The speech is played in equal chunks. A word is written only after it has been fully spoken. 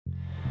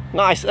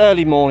Nice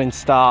early morning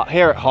start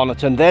here at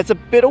Honiton. There's a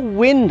bit of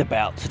wind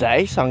about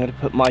today, so I'm going to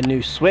put my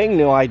new swing,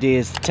 new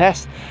ideas to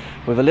test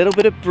with a little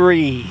bit of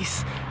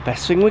breeze.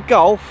 Best swing with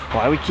golf,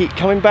 why we keep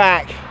coming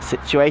back.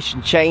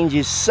 Situation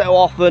changes so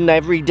often,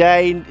 every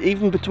day,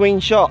 even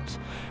between shots.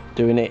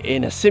 Doing it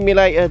in a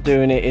simulator,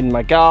 doing it in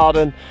my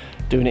garden,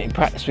 doing it in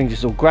practice swings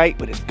is all great,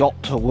 but it's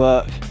got to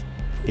work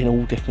in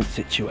all different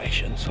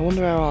situations. I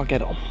wonder how I'll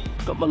get on.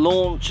 Got my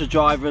launcher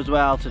driver as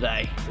well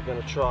today. We're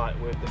going to try it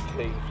with the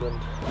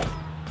Cleveland.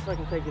 So I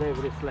can take it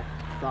over this left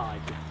side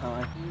this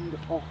time and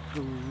off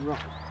the right.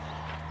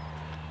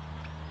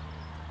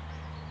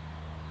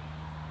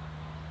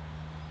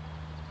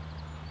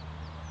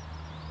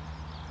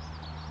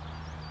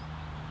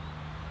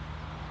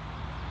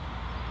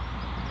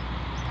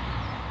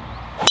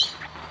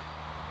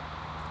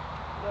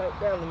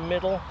 Right down the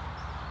middle.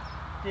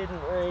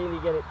 Didn't really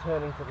get it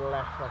turning to the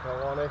left like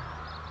I wanted.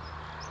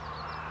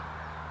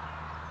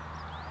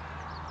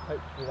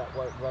 Hopefully that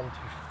won't run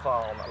too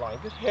far on that line.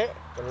 Good hit,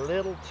 but a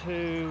little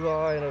too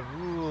kind of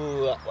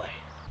that way.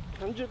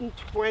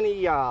 120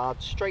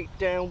 yards straight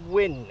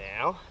downwind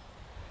now.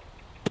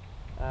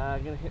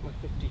 I'm going to hit my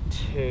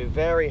 52.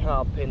 Very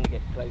hard pin to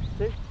get close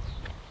to.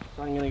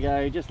 So I'm going to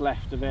go just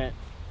left of it.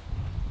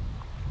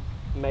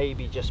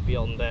 Maybe just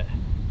beyond it.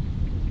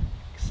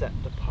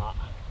 Accept the putt.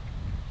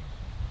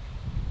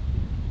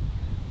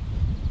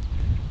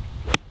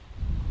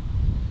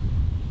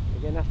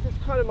 Again, that's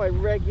just kind of my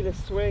regular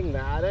swing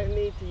now. I don't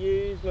need to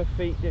use my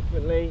feet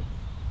differently.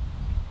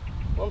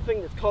 One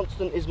thing that's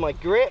constant is my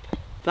grip.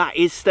 That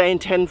is staying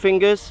 10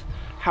 fingers.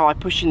 How I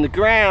push in the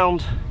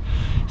ground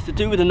is to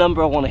do with the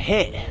number I want to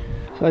hit.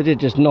 So I did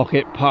just knock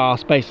it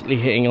past, basically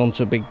hitting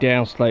onto a big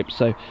downslope,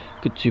 so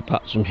good 2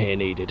 putts from here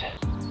needed.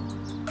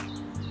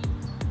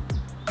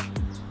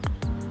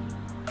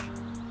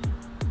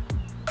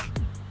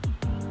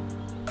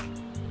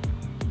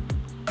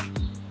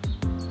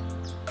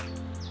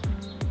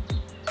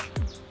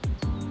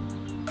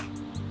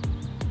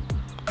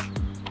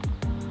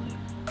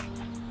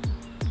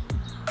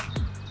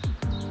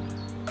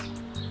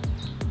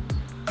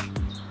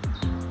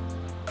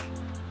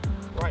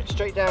 Right,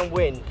 straight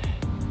downwind.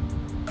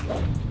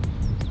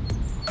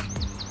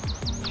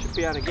 Should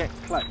be able to get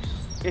close,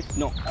 if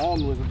not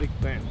on with a big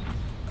bounce.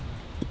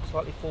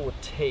 Slightly forward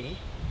tee.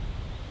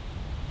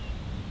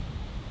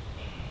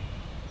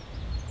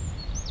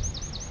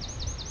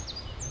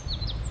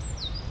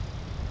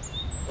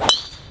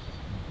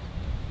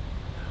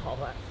 Oh,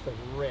 that's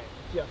a rip.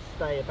 Just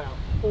stay about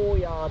 4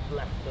 yards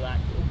left of that.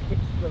 It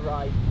kicks to the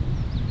right.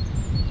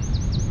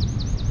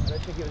 I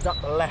don't think it was up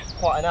the left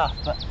quite enough,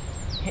 but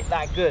hit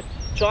that good.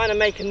 Trying to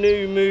make a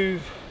new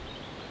move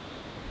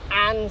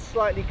and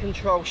slightly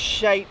control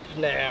shape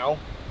now,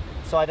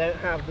 so I don't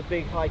have the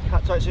big high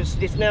cut. So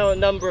it's now a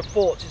number of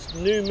thoughts. It's a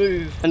new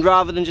move, and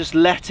rather than just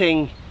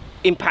letting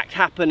impact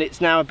happen, it's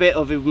now a bit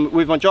of,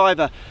 with my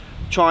driver,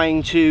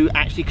 trying to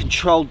actually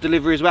control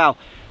delivery as well.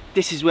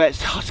 This is where it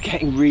starts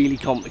getting really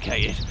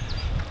complicated.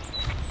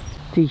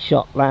 Tee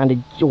shot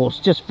landed,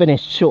 just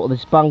finished short of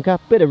this bunker.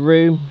 Bit of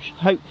room,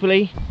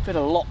 hopefully. Bit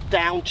of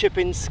lockdown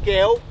chipping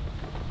skill.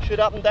 Should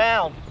up and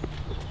down.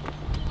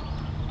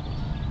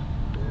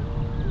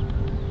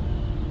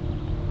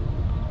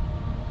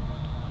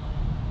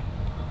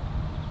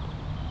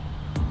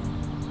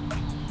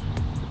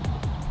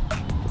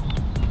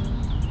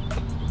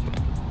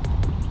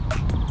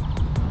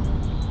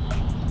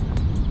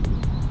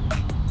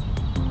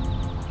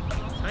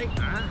 Take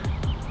that.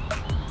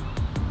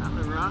 At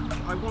the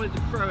rough. I wanted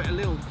to throw it a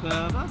little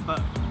further,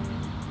 but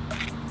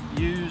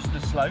use the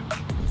slope.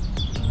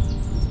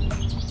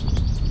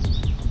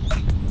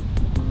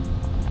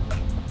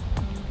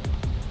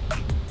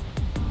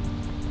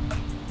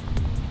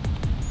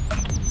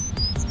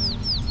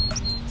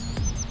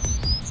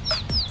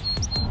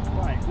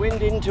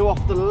 Wind into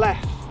off the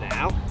left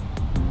now.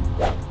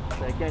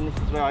 So again, this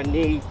is where I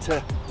need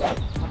to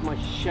have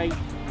my shape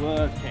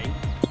working.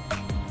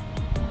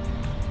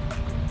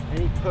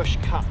 Any push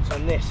cuts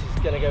on this is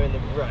going to go in the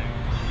road.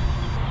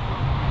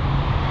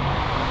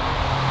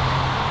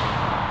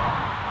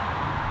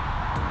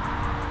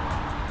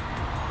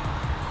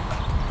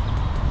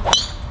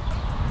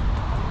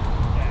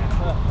 Yeah,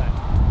 perfect.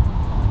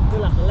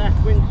 Still up the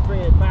left, wind's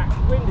bringing it back.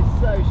 The wind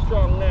is so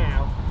strong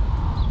now.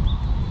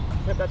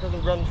 Hope that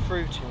doesn't run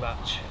through too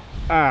much.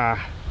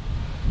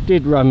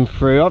 Did run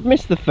through. I've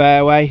missed the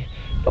fairway,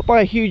 not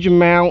by a huge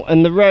amount,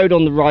 and the road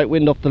on the right,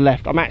 wind off the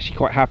left. I'm actually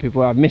quite happy with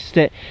where I've missed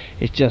it.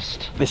 It's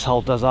just, this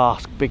hole does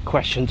ask big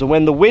questions, and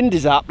when the wind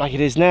is up like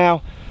it is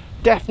now,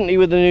 definitely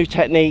with the new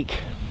technique,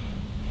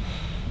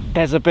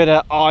 there's a bit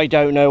of I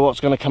don't know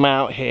what's going to come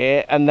out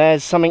here, and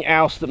there's something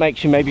else that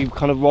makes you maybe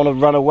kind of want to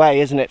run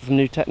away, isn't it, from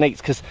new techniques,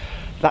 because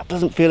that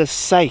doesn't feel as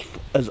safe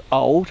as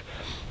old.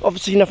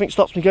 Obviously nothing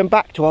stops me going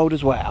back to old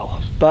as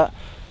well, but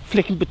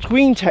flicking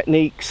between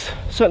techniques,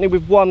 certainly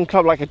with one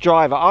club like a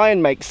driver,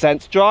 iron makes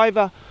sense.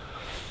 Driver,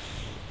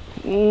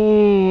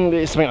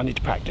 it's something I need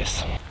to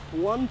practice.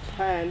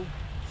 110,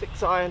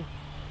 6 iron,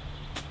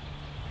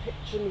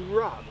 pitch and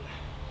run.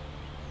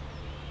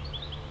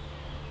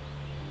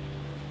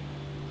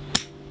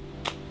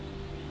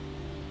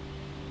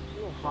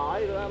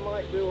 high, but that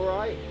might be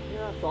alright.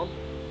 Yeah, that's on.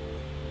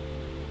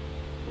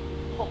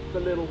 Popped a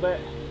little bit.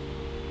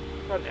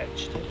 Front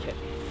edge, take it.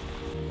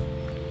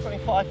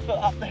 25 foot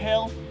up the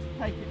hill,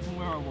 take it from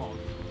where I was.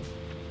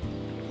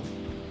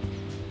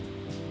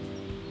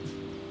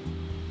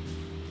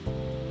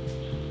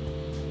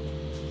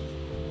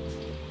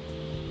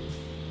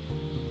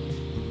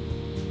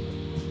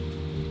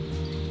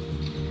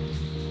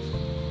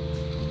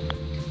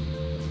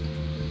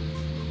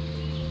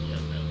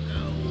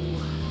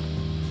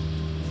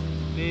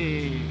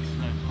 Big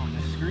slope on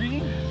this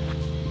green.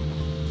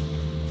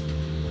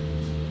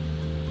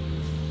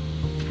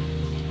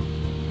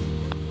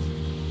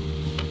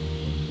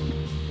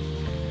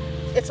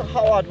 It's a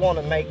hole I'd want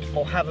to make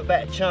or have a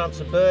better chance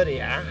of birdie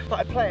at. But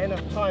I play it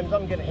enough times,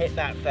 I'm going to hit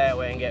that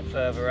fairway and get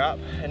further up.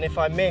 And if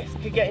I miss, I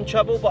could get in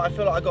trouble, but I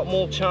feel like I got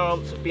more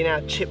chance of being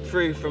able to chip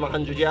through from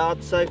 100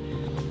 yards. So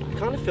I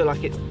kind of feel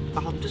like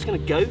I'm just going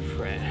to go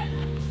for it.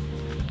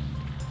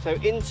 So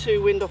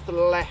into wind off the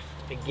left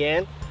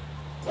again.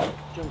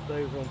 Jumped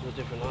over onto a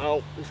different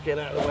hole. Let's get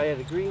out of the way of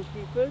the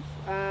greenkeepers.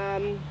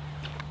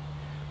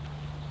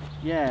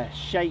 Yeah,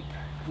 shape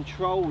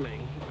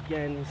controlling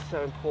again is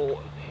so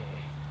important here.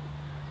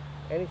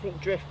 Anything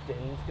drifting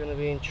is going to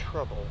be in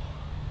trouble.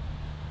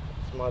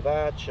 It's my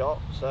bad shot,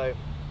 so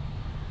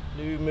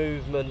new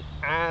movement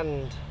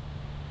and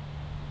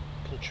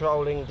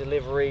controlling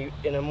delivery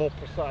in a more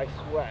precise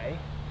way.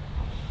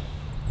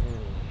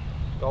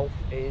 Golf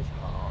is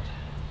hard.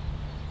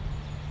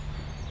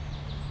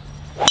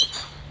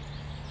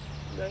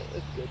 No,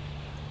 that's good.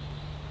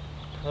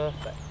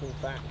 Perfect, in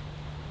fact.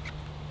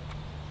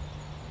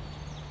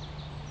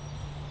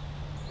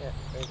 Yeah,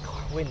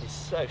 the wind is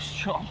so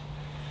strong.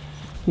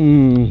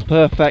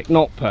 Perfect,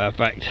 not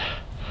perfect.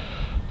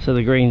 So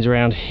the green's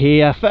around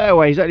here.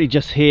 Fairway's only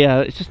just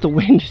here. It's just the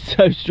wind is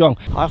so strong.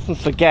 I often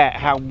forget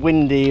how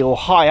windy or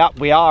high up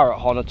we are at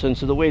Honiton,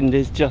 so the wind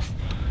is just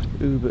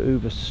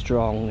uber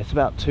strong. It's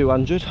about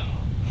 200.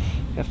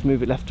 You have to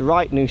move it left to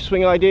right. New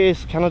swing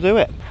ideas. Can I do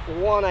it?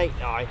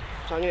 189.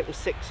 So I'm going to hit my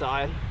 6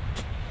 iron.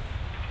 Just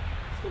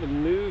going to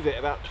move it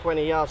about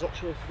 20 yards. Not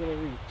sure if it's going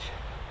to reach.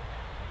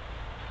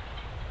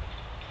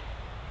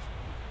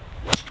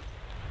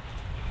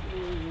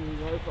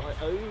 I hope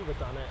I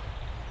overdone it.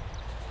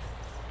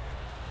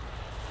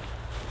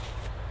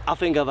 I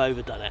think I've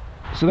overdone it.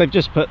 So they've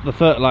just put the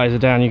fertiliser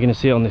down, you're going to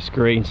see on this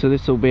green. So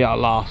this will be our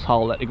last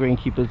hole, let the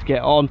greenkeepers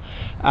get on.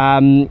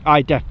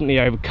 I definitely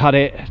overcut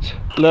it.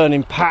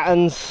 Learning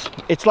patterns.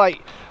 It's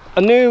like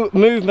a new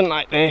movement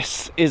like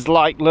this is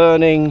like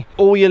learning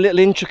all your little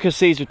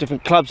intricacies with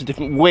different clubs, with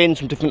different winds,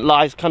 from different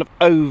lies, kind of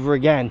over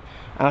again.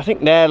 And I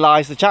think there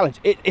lies the challenge.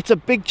 It's a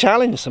big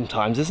challenge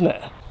sometimes, isn't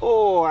it?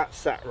 Oh, that's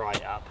sat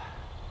right up.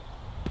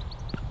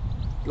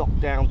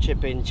 Lockdown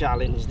chip-in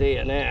challenge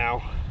there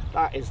now.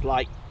 That is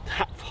like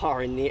that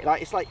far in the air.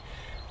 Like, it's like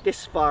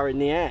this far in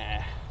the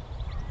air.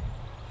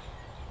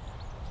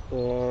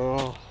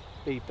 Oh,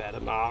 be better,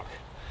 Mark.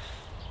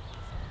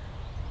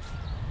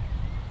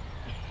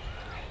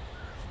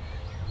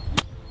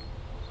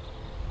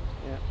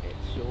 Yeah,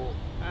 it's short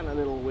and a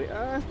little weird.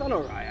 It's done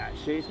alright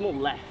actually. It's more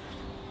left.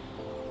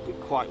 Did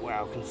quite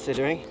well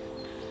considering.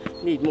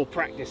 Need more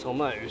practice on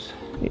those.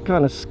 It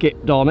kind of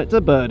skipped on. It's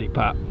a birdie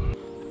putt.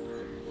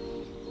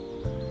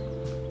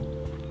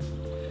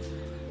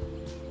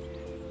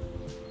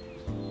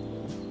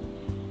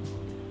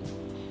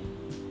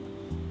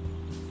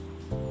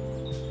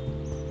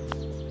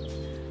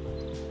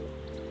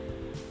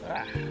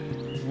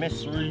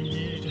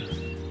 Misread.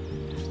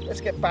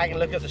 Let's get back and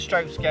look at the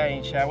strokes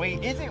gained, shall we?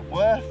 Is it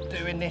worth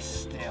doing this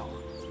still?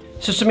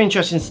 So some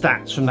interesting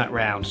stats from that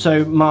round.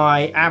 So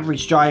my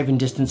average driving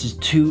distance is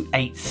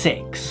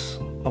 286.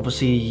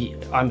 Obviously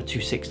I'm a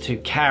 262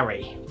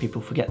 carry.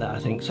 People forget that, I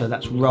think. So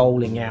that's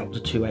rolling out to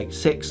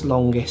 286.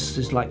 Longest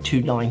is like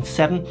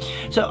 297.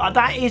 So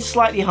that is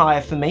slightly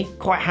higher for me.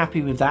 Quite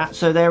happy with that.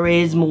 So there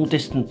is more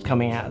distance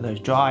coming out of those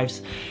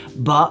drives,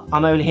 but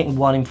I'm only hitting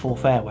 1 in 4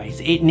 fairways.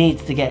 It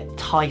needs to get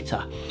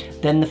tighter.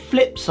 Then the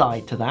flip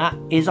side to that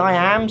is I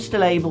am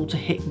still able to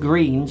hit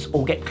greens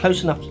or get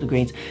close enough to the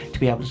greens to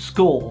be able to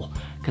score,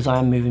 because I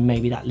am moving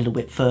maybe that little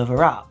bit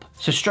further up.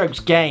 So strokes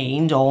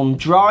gained on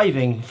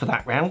driving for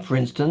that round, for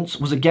instance,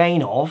 was a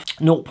gain of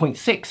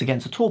 0.6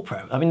 against a Tour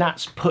Pro. I mean,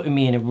 that's putting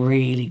me in a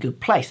really good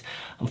place.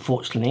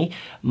 Unfortunately,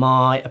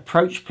 my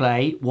approach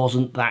play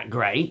wasn't that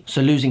great, so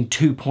losing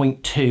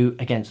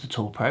 2.2 against the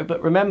Tour Pro.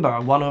 But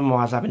remember, one of them I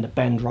was having to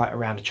bend right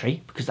around a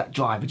tree because that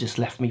driver just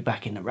left me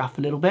back in the rough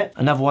a little bit.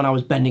 Another one I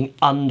was bending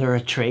under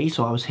a tree,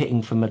 so I was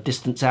hitting from a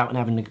distance out and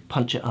having to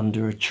punch it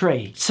under a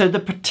tree. So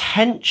the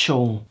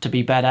potential to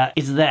be better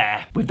is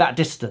there with that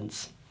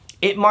distance.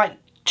 It might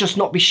just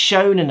not be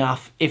shown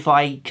enough if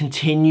I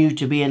continue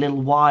to be a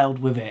little wild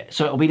with it.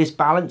 So it'll be this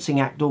balancing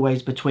act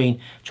always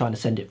between trying to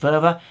send it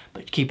further,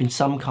 but keeping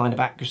some kind of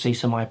accuracy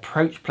so my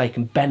approach play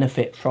can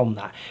benefit from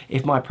that.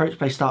 If my approach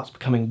play starts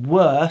becoming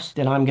worse,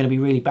 then I'm going to be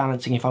really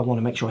balancing if I want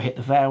to make sure I hit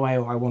the fairway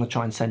or I want to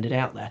try and send it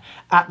out there.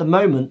 At the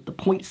moment, the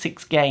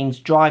 0.6 gains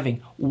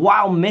driving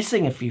while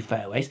missing a few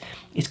fairways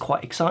is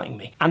quite exciting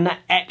me. And that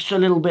extra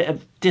little bit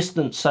of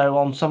distance, so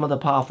on some of the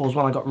par fours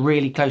when I got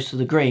really close to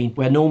the green,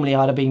 where normally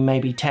I'd have been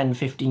maybe 10,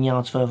 15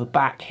 yards further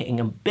back hitting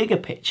a bigger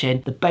pitch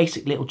in, the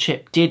basic little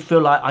chip did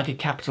feel like I could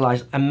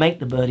capitalise and make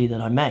the birdie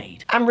that I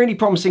made. And really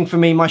promising for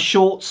me, my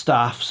short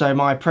stuff, so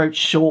my approach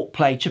short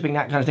play, chipping,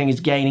 that kind of thing, is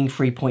gaining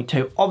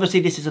 3.2. Obviously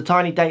this is a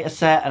tiny data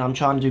set and I'm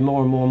trying to do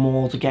more and more and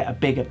more to get a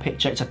bigger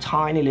picture. It's a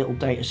tiny little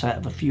data set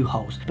of a few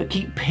holes, but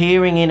keep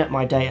peering in at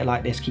my data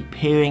like this, keep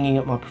peering in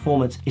at my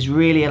performance is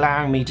really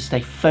allowing me to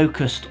stay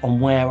focused on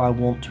where I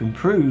want to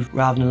improve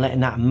rather than letting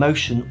that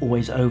emotion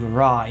always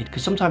override,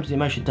 because sometimes the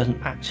emotion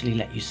doesn't actually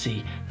let you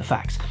see the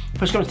facts.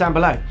 Post comments down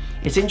below.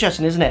 It's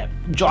interesting, isn't it?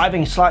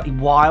 Driving slightly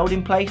wild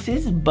in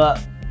places,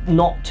 but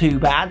not too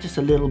bad, just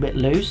a little bit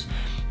loose.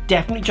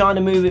 Definitely trying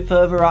to move it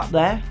further up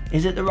there.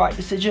 Is it the right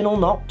decision or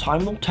not?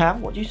 Time will tell.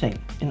 What do you think?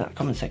 In that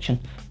comment section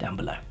down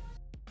below.